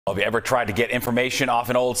Have you ever tried to get information off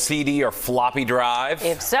an old CD or floppy drive?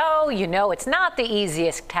 If so, you know it's not the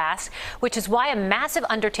easiest task, which is why a massive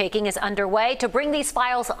undertaking is underway to bring these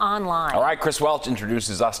files online. All right, Chris Welch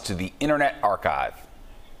introduces us to the Internet Archive.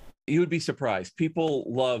 You would be surprised. People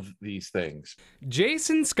love these things.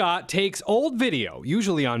 Jason Scott takes old video,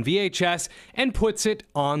 usually on VHS, and puts it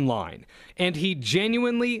online. And he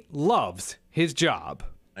genuinely loves his job.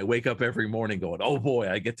 I wake up every morning going, oh boy,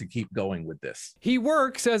 I get to keep going with this. He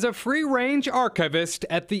works as a free-range archivist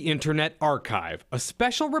at the Internet Archive, a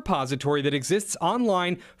special repository that exists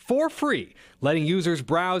online for free, letting users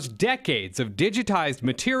browse decades of digitized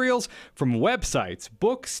materials from websites,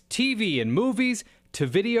 books, TV and movies, to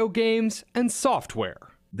video games and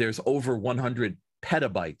software. There's over 100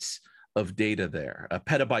 petabytes of data there, a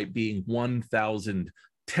petabyte being 1,000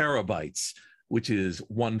 terabytes, which is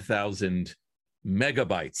 1,000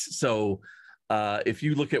 megabytes. So if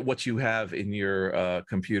you look at what you have in your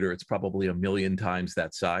computer, it's probably 1 million times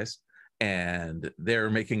that size. And they're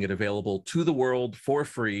making it available to the world for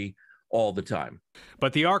free all the time.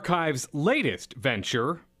 But the archive's latest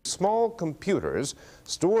venture... Small computers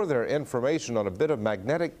store their information on a bit of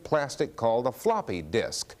magnetic plastic called a floppy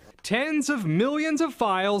disk. Tens of millions of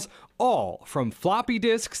files, all from floppy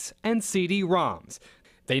disks and CD-ROMs.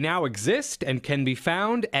 They now exist and can be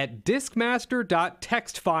found at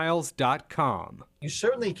diskmaster.textfiles.com. You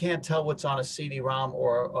certainly can't tell what's on a CD-ROM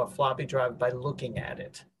or a floppy drive by looking at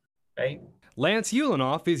it, right? Lance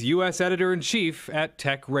Ulanoff is U.S. Editor-in-Chief at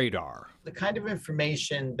Tech Radar. The kind of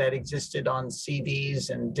information that existed on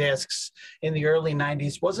CDs and disks in the early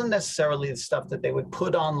 90s wasn't necessarily the stuff that they would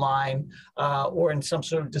put online or in some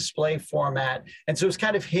sort of display format. And so it was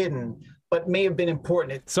kind of hidden, but may have been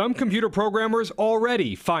important. Some computer programmers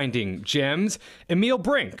already finding gems. Emil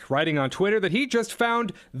Brink writing on Twitter that he just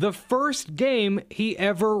found the first game he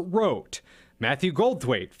ever wrote. Matthew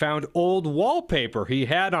Goldthwait found old wallpaper he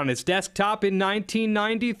had on his desktop in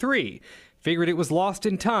 1993. Figured it was lost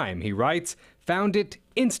in time, he writes. Found it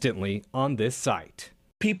instantly on this site.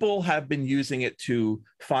 People have been using it to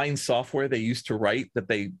find software they used to write that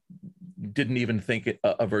they didn't even think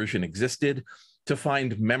a version existed, to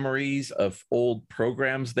find memories of old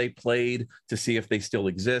programs they played to see if they still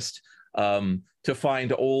exist, to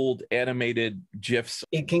find old animated GIFs.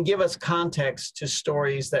 It can give us context to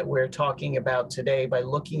stories that we're talking about today by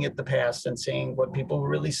looking at the past and seeing what people were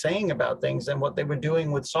really saying about things and what they were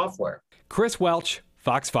doing with software. Chris Welch,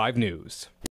 Fox 5 News.